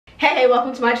Hey,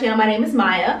 welcome to my channel. My name is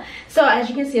Maya. So as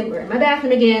you can see, I'm in my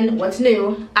bathroom again. What's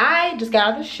new? I just got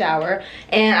out of the shower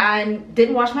and I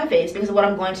didn't wash my face because what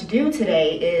I'm going to do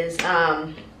today is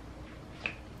a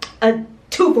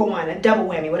 2-for-1, a double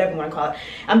whammy, whatever you want to call it.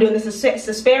 I'm doing this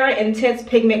Cyspera Intense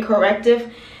Pigment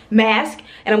Corrective Mask,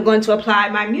 and I'm going to apply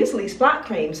my Musely spot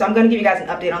cream. So I'm going to give you guys an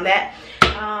update on that.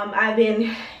 I've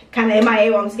been kind of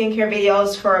MIA on the skincare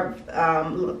videos for a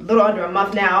little under a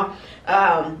month now.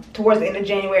 Towards the end of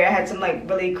January, I had some like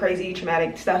really crazy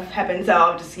traumatic stuff happen, so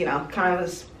I'm just, kind of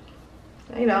was,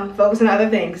 focusing on other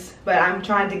things. But I'm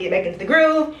trying to get back into the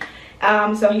groove.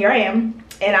 So here I am,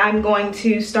 and I'm going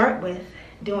to start with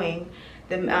doing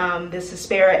the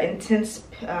Cyspera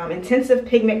Intensive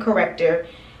Pigment Corrector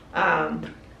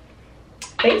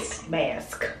face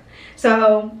mask.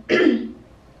 So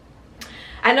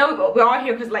I know we're all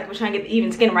here because we're trying to get the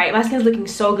even skin right. My skin's looking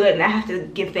so good, and I have to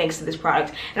give thanks to this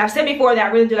product. And I've said before that I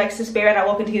really do like Cyspera, and I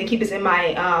will continue to keep this in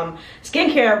my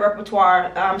skincare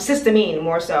repertoire. Cysteamine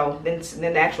more so than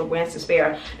the actual brand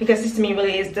Cyspera, because Cysteamine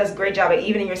really does a great job at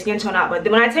evening your skin tone out. But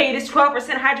when I tell you this 12%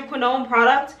 hydroquinone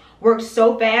product works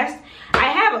so fast, I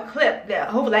have a clip that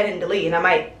hopefully I didn't delete, and I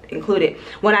might include it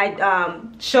when I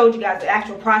showed you guys the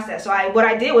actual process. So what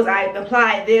I did was I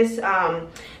applied this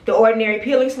the ordinary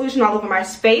peeling solution all over my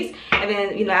face, and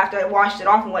then after I washed it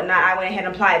off and whatnot, I went ahead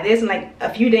and applied this, and like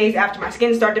a few days after my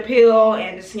skin started to peel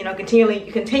and just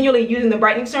continually using the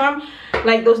brightening serum,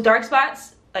 like those dark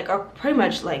spots are pretty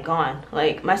much gone.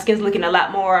 Like my skin's looking a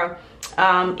lot more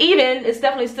even. It's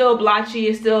definitely still blotchy,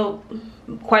 it's still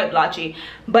quite blotchy,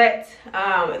 but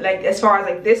as far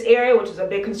as this area, which is a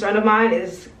big concern of mine,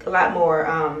 is a lot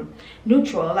more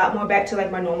neutral, a lot more back to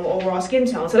my normal overall skin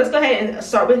tone. So let's go ahead and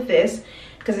start with this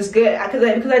because it's good,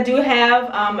 because I do have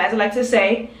as I like to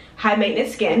say, high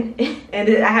maintenance skin, and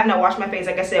I have not washed my face.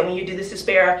 Like I said, when you do the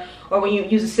Cyspera or when you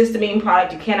use a Cysteamine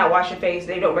product, you cannot wash your face.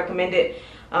 They don't recommend it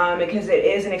because it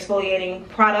is an exfoliating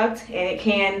product, and it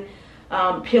can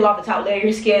peel off the top layer of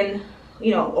your skin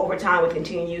over time with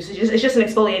continued use. It's just an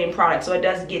exfoliating product, so it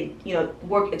does get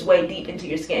work its way deep into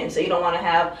your skin. So you don't want to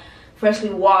have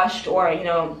freshly washed or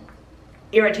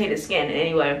irritated skin in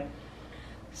any way.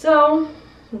 So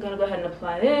I'm gonna go ahead and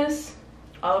apply this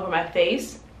all over my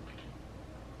face.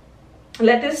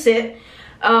 Let this sit.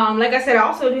 Like I said, I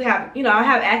also do have, I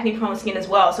have acne-prone skin as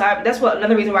well. So that's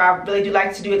another reason why I really do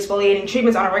like to do exfoliating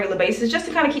treatments on a regular basis, just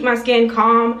to kind of keep my skin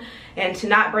calm and to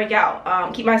not break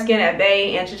out, keep my skin at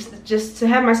bay, and just to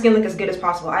have my skin look as good as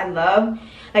possible. I love,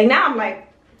 now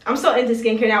I'm so into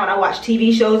skincare now. When I watch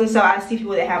TV shows and stuff, I see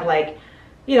people that have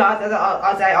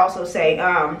as I also say,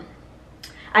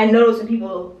 I notice when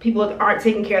people aren't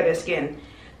taking care of their skin,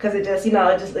 because it just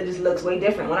it just looks way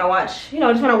different. When I watch when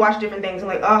I watch different things, I'm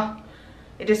like, oh,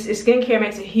 skincare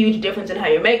makes a huge difference in how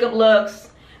your makeup looks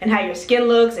and how your skin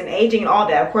looks and aging and all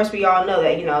that. Of course, we all know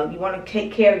that you want to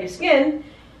take care of your skin,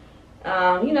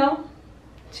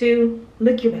 to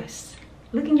look your best.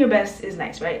 Looking your best is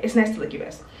nice, right? It's nice to look your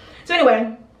best. So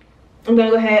anyway, I'm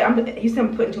gonna go ahead. I'm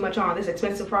putting too much on this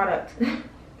expensive product.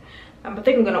 I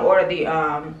think I'm gonna order the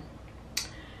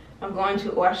I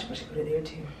should put it there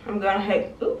too. I'm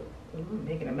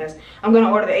making a mess. I'm gonna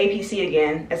order the APC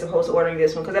again as opposed to ordering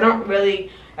this one, because I don't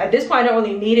really, at this point, I don't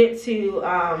really need it to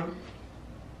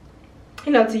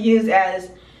to use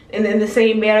as in the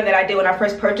same manner that I did when I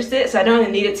first purchased it. So I don't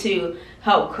really need it to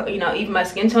help even my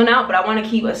skin tone out, but I want to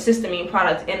keep a Cysteamine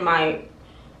product in my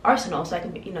arsenal so I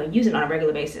can use it on a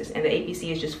regular basis, and the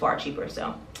APC is just far cheaper.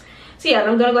 So yeah,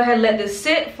 I'm gonna go ahead and let this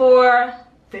sit for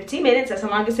 15 minutes. That's how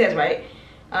long it says, right?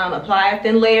 Apply a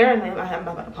thin layer, and I'm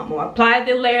about to pump more. Apply a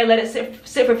thin layer, let it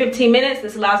sit for 15 minutes.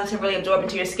 This allows it to really absorb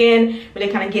into your skin,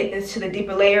 really kind of get into the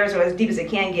deeper layers, or as deep as it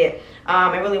can get,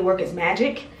 and really work its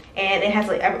magic. And it has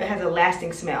a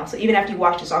lasting smell. So even after you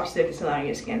wash this off, you still can smell it on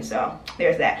your skin. So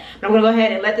there's that. But I'm gonna go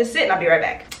ahead and let this sit, and I'll be right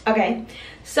back. Okay,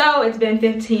 so it's been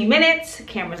 15 minutes.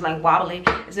 Camera's wobbly.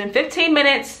 It's been 15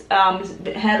 minutes.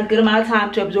 It's had a good amount of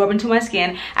time to absorb into my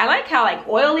skin. I like how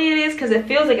oily it is, because it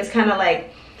feels like it's kind of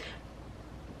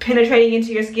penetrating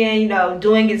into your skin,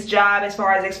 doing its job as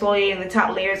far as exfoliating the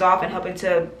top layers off and helping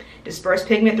to disperse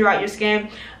pigment throughout your skin.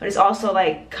 But it's also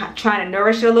trying to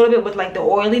nourish it a little bit with the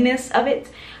oiliness of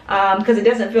it, because it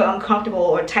doesn't feel uncomfortable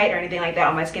or tight or anything like that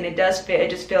on my skin. It does fit.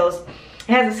 It just feels, it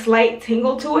has a slight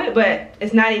tingle to it, but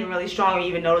it's not even really strong or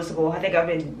even noticeable. I think I've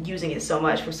been using it so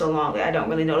much for so long that I don't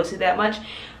really notice it that much.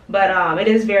 But it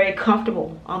is very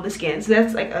comfortable on the skin, so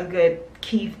that's a good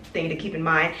key thing to keep in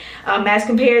mind. As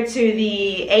compared to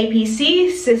the APC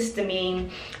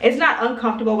Cysteamine, it's not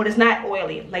uncomfortable, but it's not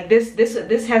oily.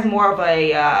 This has more of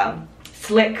a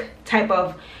slick type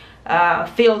of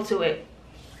feel to it.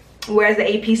 whereas the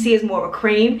APC is more of a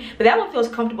cream, but that one feels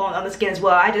comfortable on the skin as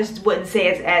well. I just wouldn't say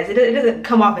it's as it doesn't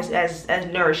come off as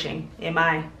nourishing in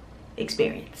my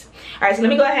experience. All right, so let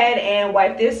me go ahead and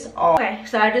wipe this off. Okay,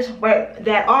 so I just wiped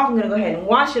that off. I'm gonna go ahead and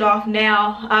wash it off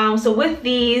now. So with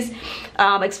these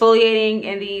exfoliating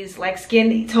and these like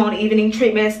skin tone evening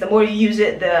treatments, the more you use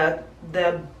it, the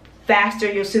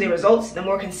faster you'll see the results. The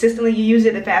more consistently you use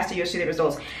it, the faster you'll see the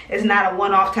results. It's not a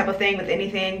one-off type of thing with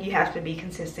anything. You have to be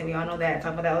consistent. We all know that. I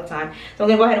talk about that all the time. So I'm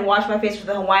gonna go ahead and wash my face with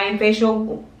the Hawaiian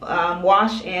facial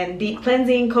wash and deep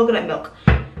cleansing coconut milk.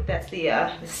 That's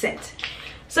the scent.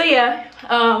 So yeah,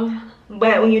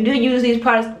 but when you do use these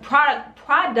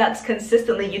products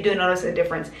consistently, you do notice a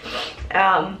difference.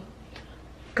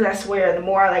 Cause I swear, the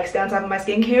more I like stay on top of my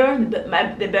skincare,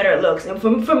 the better it looks. And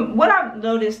from what I've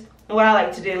noticed, what I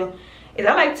like to do is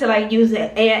I like to use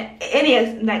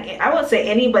any, like I won't say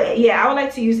any, but yeah, I would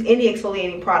like to use any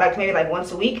exfoliating product maybe like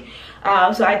once a week.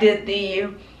 So I did the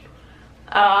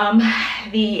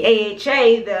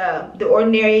AHA, the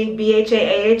ordinary BHA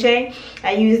AHA.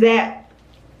 I used that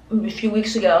a few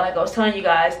weeks ago, like I was telling you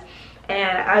guys,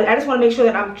 and I just want to make sure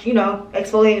that I'm, you know,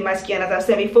 exfoliating my skin. As I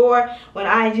said before, when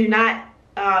I do not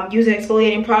use an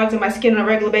exfoliating product on my skin on a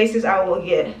regular basis, I will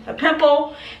get a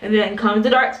pimple, and then comes the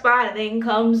dark spot, and then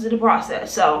comes the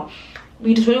process. So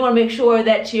you just really want to make sure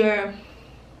that you're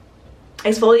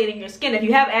exfoliating your skin. If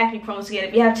you have acne prone skin,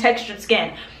 if you have textured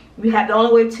skin, you have the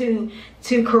only way to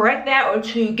correct that or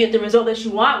to get the result that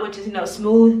you want, which is, you know,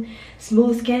 smooth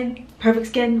skin, perfect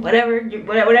skin, whatever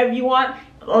you want.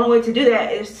 The only way to do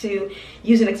that is to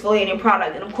use an exfoliating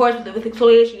product. And of course, with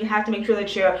exfoliation, you have to make sure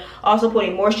that you're also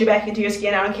putting moisture back into your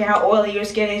skin. I don't care how oily your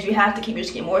skin is, you have to keep your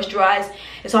skin moisturized.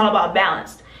 It's all about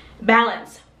balance.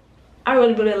 I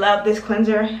really love this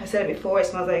cleanser. I said it before, it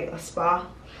smells like a spa.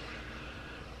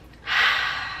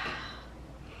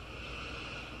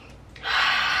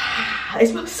 It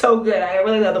smells so good. I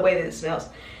really love the way that it smells.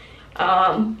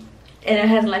 And it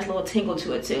has a nice little tingle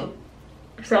to it too.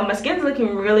 So my skin's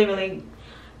looking really like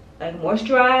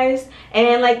moisturized,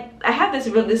 and like I have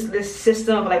this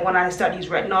system of like when I start to use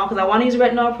retinol, because I want to use a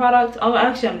retinol product. Oh,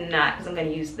 actually I'm not, because I'm going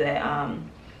to use the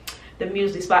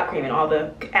Musely spot cream, and all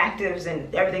the actives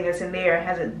and everything that's in there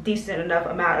has a decent enough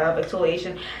amount of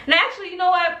exfoliation. And actually, you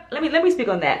know what, let me speak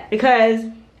on that, because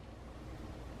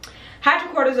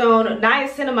hydrocortisone,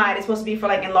 niacinamide is supposed to be for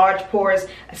like enlarged pores,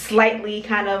 slightly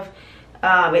kind of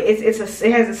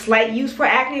it has a slight use for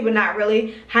acne, but not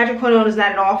really. Hydroquinone is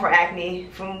not at all for acne,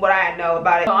 from what I know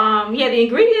about it. So, yeah, the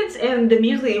ingredients in the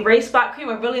Musely Erase Spot Cream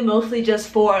are really mostly just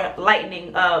for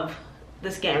lightening of the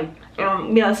skin. You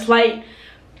know,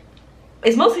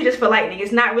 it's mostly just for lightening.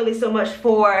 It's not really so much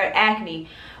for acne.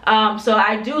 So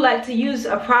I do like to use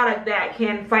a product that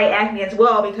can fight acne as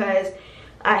well, because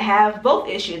I have both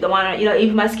issues. I want to, you know,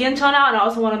 even my skin tone out, and I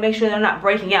also want to make sure they're not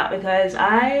breaking out, because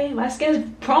my skin is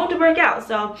prone to break out.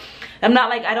 So I'm not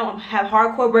like, I don't have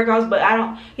hardcore breakouts, but I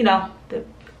don't, you know, the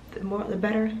more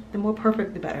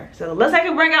perfect, the better. So the less I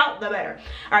can break out, the better.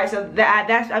 All right, so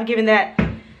I've given that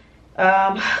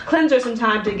cleanser some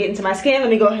time to get into my skin.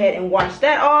 Let me go ahead and wash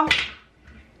that off.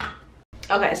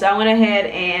 Okay, so I went ahead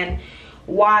and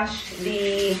washed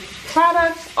the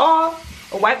product off,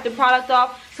 or wiped the product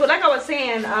off. So like I was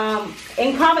saying,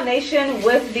 in combination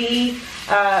with the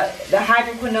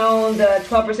hydroquinone, the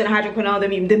 12%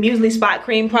 hydroquinone, the Musely Spot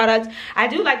Cream product, I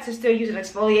do like to still use an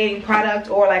exfoliating product,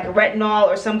 or like a retinol,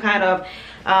 or some kind of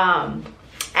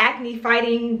acne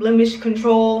fighting, blemish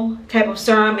control type of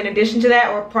serum in addition to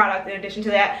that, or product in addition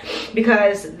to that,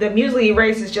 because the Musely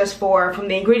Erase is just from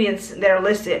the ingredients that are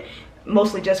listed,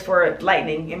 mostly just for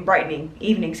lightening and brightening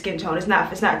evening skin tone. It's not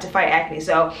to fight acne.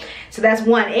 So that's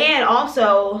one. And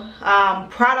also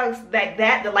products like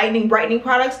that, the lightening brightening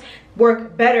products,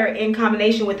 work better in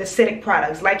combination with acidic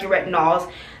products like your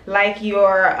retinols, like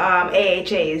your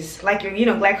AHAs, like your, you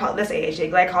know,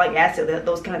 glycolic acid,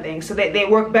 those kind of things. So they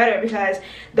work better because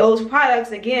those products,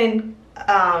 again,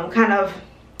 kind of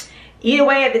eat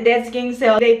away at the dead skin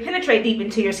cells. They penetrate deep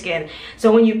into your skin.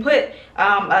 So when you put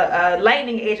a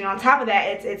lightening agent on top of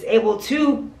that, it's able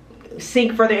to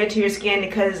sink further into your skin,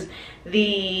 because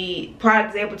the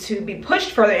product is able to be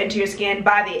pushed further into your skin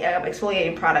by the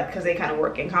exfoliating product, because they kind of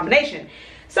work in combination.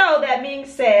 So that being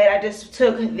said, I just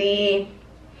took the,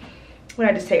 what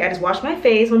did I just take? I just washed my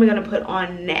face. What am I going to put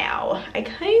on now?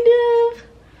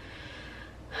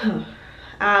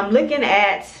 I'm looking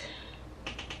at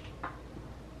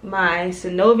my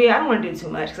Synovia. I don't want to do too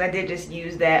much, because I did just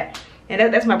use that,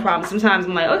 and that's my problem. Sometimes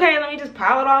I'm like, okay, let me just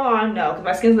pile it all on. No, because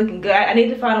my skin's looking good. I need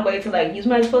to find a way to like use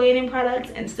my exfoliating products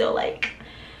and still, like,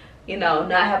 you know,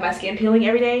 not have my skin peeling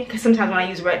every day, because sometimes when I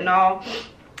use retinol,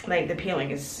 like, the peeling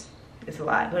is It's a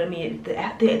lot, but I mean,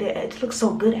 it looks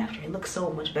so good after. It looks so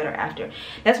much better after.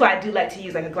 That's why I do like to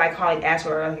use like a glycolic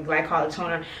acid or like a glycolic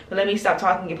toner. But let me stop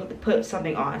talking and put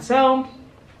something on. So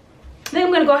then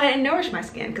I'm gonna go ahead and nourish my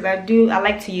skin, because I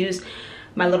like to use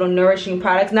my little nourishing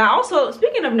products. Now also,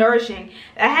 speaking of nourishing,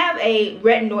 I have a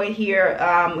retinoid here,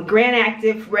 Grand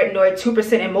Active Retinoid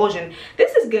 2% emulsion.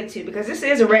 This is good too, because this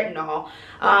is a retinol.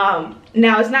 Now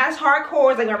it's not as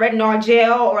hardcore as like a retinol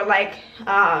gel, or like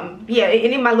yeah,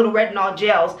 any of my little retinol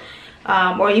gels,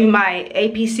 or even my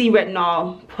APC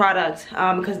retinol product,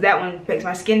 because that one makes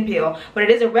my skin peel. But it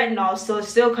is a retinol, so it's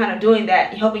still kind of doing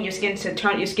that, helping your skin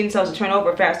cells to turn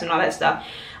over faster and all that stuff.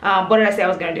 What did I say I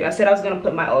was gonna do? I said I was gonna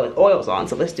put my oils on,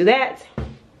 so let's do that.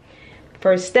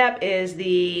 First step is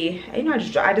the, you know,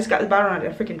 I just got the bottle and I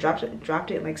freaking dropped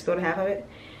it and like spilled half of it.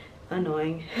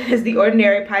 Annoying. It's the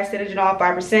Ordinary Phycetogenol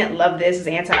 5%. Love this. It's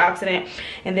an antioxidant.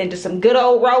 And then just some good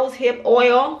old rose hip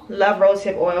oil. Love rose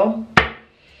hip oil.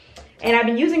 And I've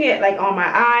been using it like on my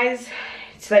eyes.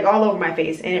 It's like all over my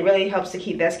face, and it really helps to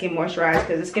keep that skin moisturized,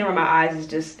 because the skin around my eyes is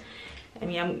just, I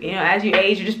mean, you know, as you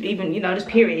age, you just even, you know, just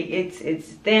period, it's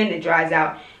thin, it dries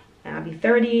out. And I'll be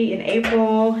 30 in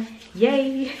April.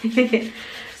 Yay.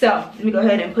 So let me go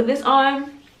ahead and put this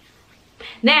on.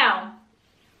 Now,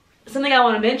 something I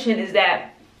want to mention is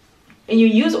that when you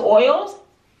use oils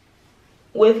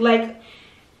with like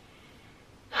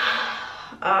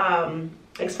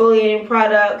exfoliating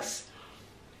products,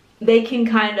 they can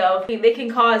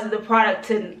cause the product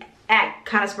to act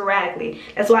kind of sporadically.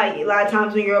 That's why a lot of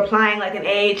times when you're applying like an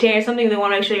AHA or something, they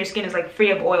want to make sure your skin is like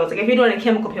free of oils. Like if you're doing a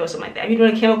chemical peel or something like that, if you're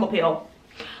doing a chemical peel,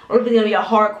 or if it's gonna be a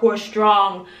hardcore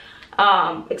strong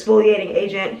exfoliating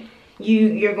agent,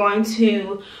 you're going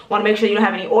to want to make sure you don't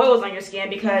have any oils on your skin,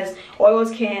 because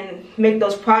oils can make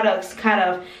those products kind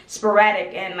of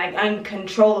sporadic and like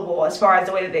uncontrollable as far as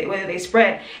the way that they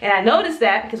spread. And I noticed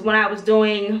that because when I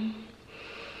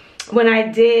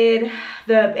did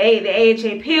the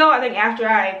AHA peel, I think after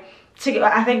I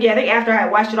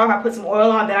washed it off, I put some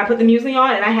oil on, then I put the muesli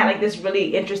on, and I had like this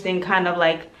really interesting kind of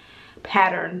like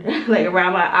pattern like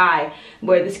around my eye,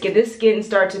 where this skin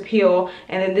started to peel,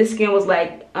 and then this skin was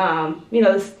like you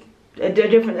know, a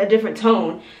different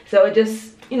tone. So it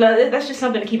just, you know, that's just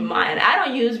something to keep in mind. I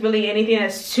don't use really anything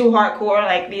that's too hardcore,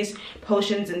 like these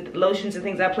potions and lotions and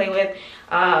things I play with.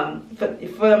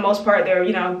 For the most part, they're,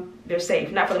 you know, they're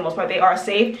safe. Not for the most part, they are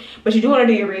safe, but you do want to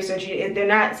do your research. They're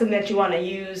not something that you want to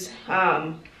use.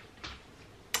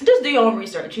 Just do your own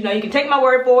research. You know, you can take my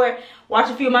word for it,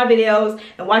 watch a few of my videos,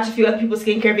 and watch a few other people's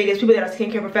skincare videos, people that are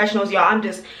skincare professionals. Y'all,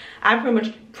 I'm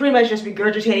pretty much just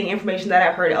regurgitating information that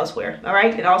I've heard elsewhere, all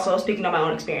right? And also speaking on my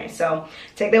own experience. So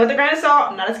take that with a grain of salt.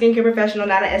 I'm not a skincare professional,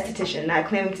 not an esthetician, not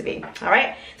claiming to be, all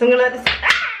right? So I'm gonna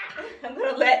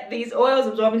let these oils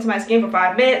absorb into my skin for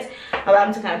 5 minutes, allow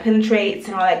them to kind of penetrate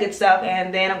and all that good stuff,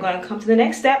 and then I'm gonna come to the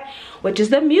next step, which is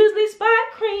the Musely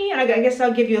Spot Cream. And I guess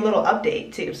I'll give you a little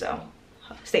update too, so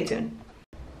stay tuned.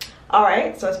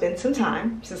 Alright, so it's been some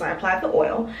time since I applied the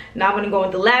oil. Now I'm going to go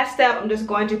with the last step. I'm just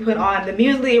going to put on the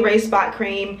Musely Erase Spot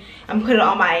Cream. I'm putting it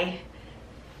on my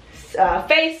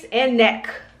face and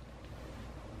neck,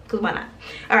 because why not?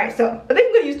 Alright, so I think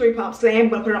I'm going to use 3 pumps. So I am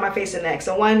going to put it on my face and neck.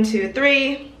 So 1, 2,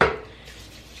 3.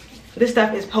 This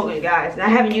stuff is potent, guys. And I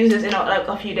haven't used this in like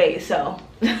a few days. So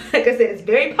like I said, it's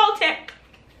very potent.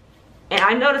 And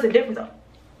I notice a difference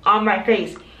on my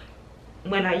face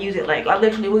when I use it. Like I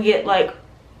literally will get like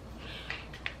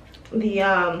the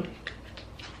I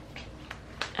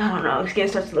don't know, skin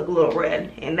starts to look a little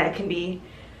red, and that can be,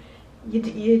 you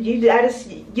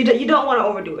don't want to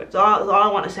overdo it. So all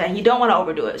I want to say, you don't want to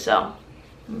overdo it. So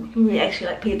you actually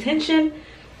like pay attention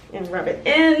and rub it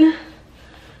in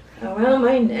around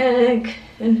my neck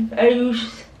and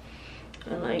face,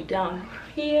 and like down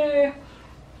here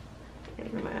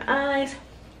and my eyes.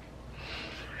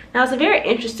 Now it's a very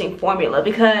interesting formula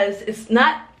because it's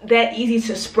not that easy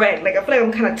to spread. Like I feel like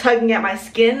I'm kind of tugging at my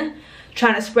skin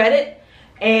trying to spread it,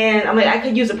 and I'm like, I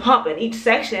could use a pump in each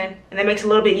section and that makes it a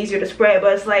little bit easier to spread,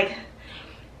 but it's like,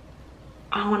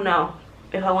 I don't know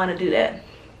if I want to do that.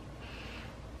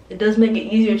 It does make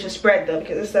it easier to spread though,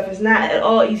 because this stuff is not at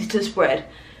all easy to spread.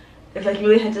 It's like you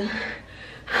really have to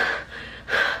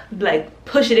like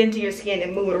push it into your skin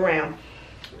and move it around.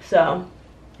 So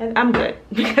I'm good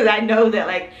because I know that,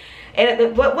 like,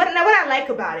 and what I like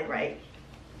about it, right,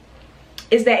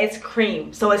 is that it's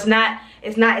cream, so it's not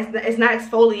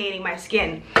exfoliating my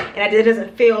skin, and it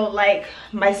doesn't feel like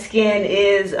my skin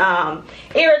is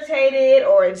irritated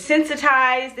or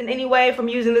sensitized in any way from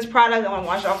using this product. I want to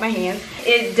wash off my hands.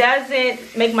 It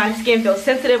doesn't make my skin feel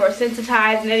sensitive or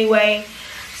sensitized in any way,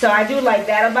 so I do like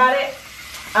that about it.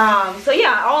 So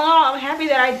yeah, all in all, I'm happy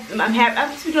that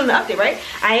I'm just doing the update, right?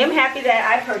 I am happy that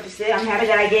I purchased it. I'm happy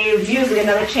that I gave Musely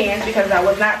another chance because I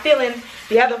was not feeling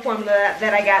the other formula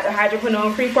that I got, the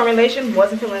hydroquinone free formulation.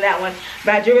 Wasn't feeling that one,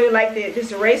 but I do really like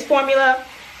this erase formula,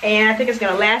 and I think it's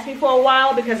gonna last me for a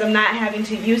while because I'm not having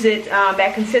to use it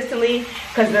that consistently.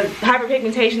 Because the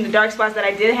hyperpigmentation, the dark spots that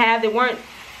I did have, they weren't,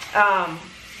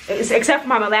 except for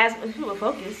my melasma. Ooh,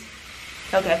 focus.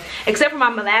 Okay, except for my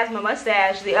melasma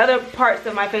mustache, the other parts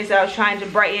of my face that I was trying to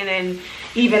brighten and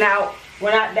even out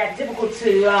were not that difficult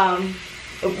to,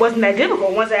 it wasn't that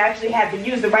difficult once I actually had to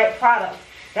use the right product.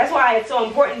 That's why it's so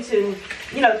important to,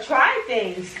 you know, try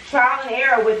things, trial and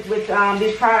error with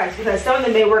these products, because some of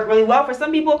them may work really well for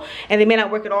some people and they may not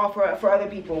work at all for other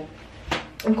people.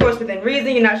 Of course, within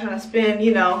reason, you're not trying to spend,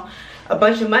 you know, a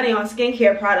bunch of money on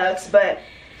skincare products, but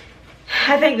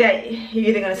I think that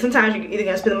sometimes you're either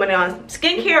gonna spend the money on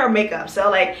skincare or makeup. So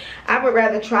like, I would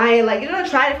rather try it, like, you know,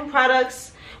 try different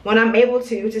products when I'm able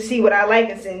to see what I like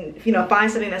and, you know, find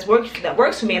something that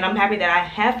works for me. And I'm happy that I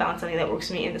have found something that works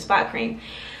for me in the spot cream.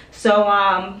 So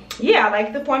yeah, I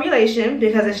like the formulation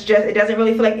because it doesn't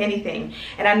really feel like anything.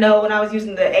 And I know when I was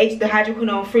using the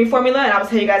hydroquinone free formula, and I was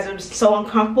telling you guys it was so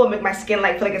uncomfortable, it make my skin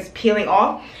like feel like it's peeling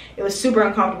off. It was super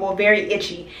uncomfortable, very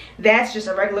itchy. That's just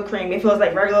a regular cream. It feels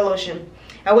like regular lotion.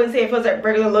 I wouldn't say it feels like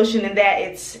regular lotion in that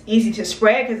it's easy to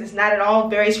spread, because it's not at all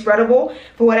very spreadable.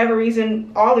 For whatever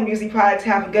reason, all the Musely products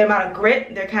have a good amount of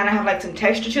grit. They kind of have like some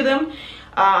texture to them,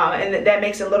 and that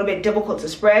makes it a little bit difficult to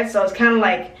spread. So it's kind of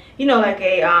like, you know, like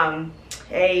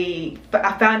a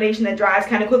foundation that dries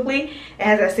kind of quickly. It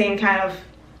has that same kind of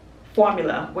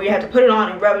formula where you have to put it on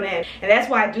and rub it in, and that's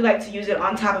why I do like to use it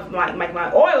on top of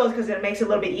my oils, because it makes it a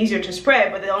little bit easier to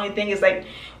spread. But the only thing is, like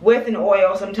with an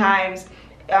oil, sometimes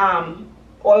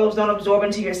oils don't absorb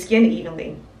into your skin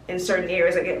evenly in certain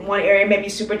areas. Like one area may be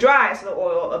super dry, so the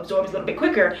oil absorbs a little bit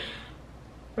quicker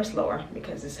or slower,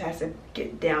 because this has to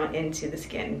get down into the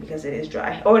skin because it is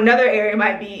dry. Or another area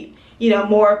might be, you know,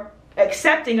 more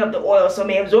accepting of the oil, so it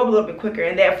may absorb a little bit quicker,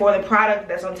 and therefore the product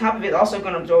that's on top of it is also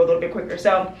going to absorb a little bit quicker.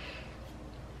 So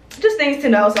just things to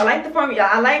know. So I like the formula.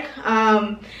 I like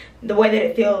the way that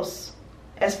it feels,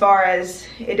 as far as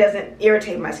it doesn't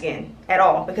irritate my skin at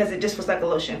all, because it just feels like a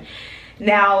lotion.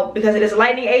 Now, because it is a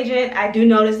lightening agent, I do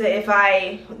notice that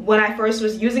when I first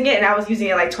was using it, and I was using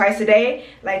it like twice a day,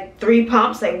 like 3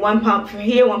 pumps, like 1 pump from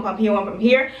here, 1 pump here, 1 pump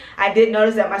here, I did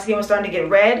notice that my skin was starting to get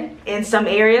red in some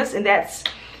areas, and that's,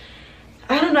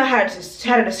 I don't know how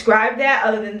to describe that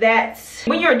other than that.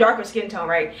 When you're a darker skin tone,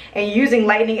 right, and you're using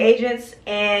lightening agents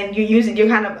and you're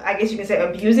kind of, I guess you can say,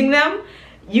 abusing them,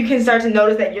 you can start to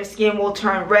notice that your skin will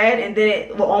turn red, and then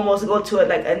it will almost go to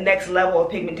like a next level of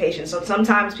pigmentation. So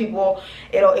sometimes people,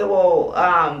 it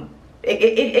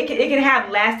can have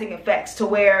lasting effects to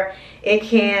where it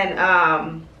can,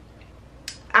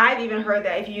 I've even heard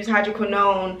that if you use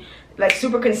hydroquinone like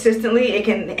super consistently, it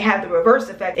can have the reverse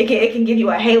effect. It can give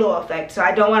you a halo effect. So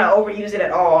I don't want to overuse it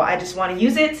at all. I just want to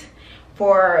use it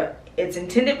for its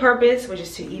intended purpose, which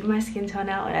is to even my skin tone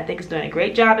out, and I think it's doing a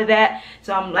great job of that.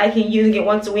 So I'm liking using it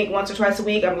once a week, once or twice a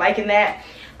week. I'm liking that.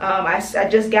 I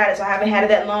just got it, so I haven't had it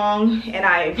that long, and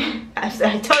I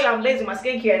tell you I'm lazy with my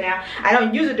skincare now. I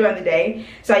don't use it during the day,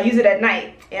 so I use it at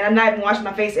night, and I'm not even washing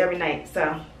my face every night.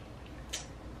 So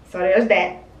there's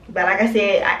that. But like I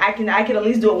said, I can at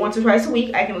least do it once or twice a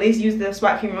week. I can at least use the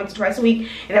spot cream once or twice a week,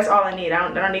 and that's all I need.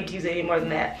 I don't need to use it any more than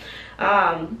that.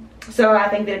 So I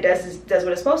think that it does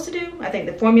what it's supposed to do. I think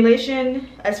the formulation,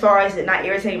 as far as it not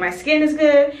irritating my skin, is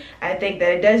good. I think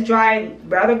that it does dry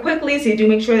rather quickly, so you do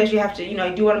make sure that you have to, you know,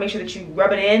 you do want to make sure that you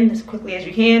rub it in as quickly as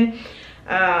you can.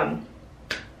 And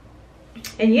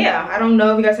yeah, I don't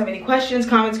know if you guys have any questions,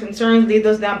 comments, concerns, leave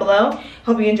those down below.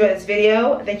 Hope you enjoyed this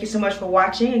video. Thank you so much for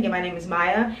watching. Again, my name is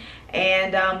Maya,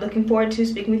 and I'm looking forward to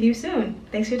speaking with you soon.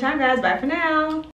 Thanks for your time, guys. Bye for now.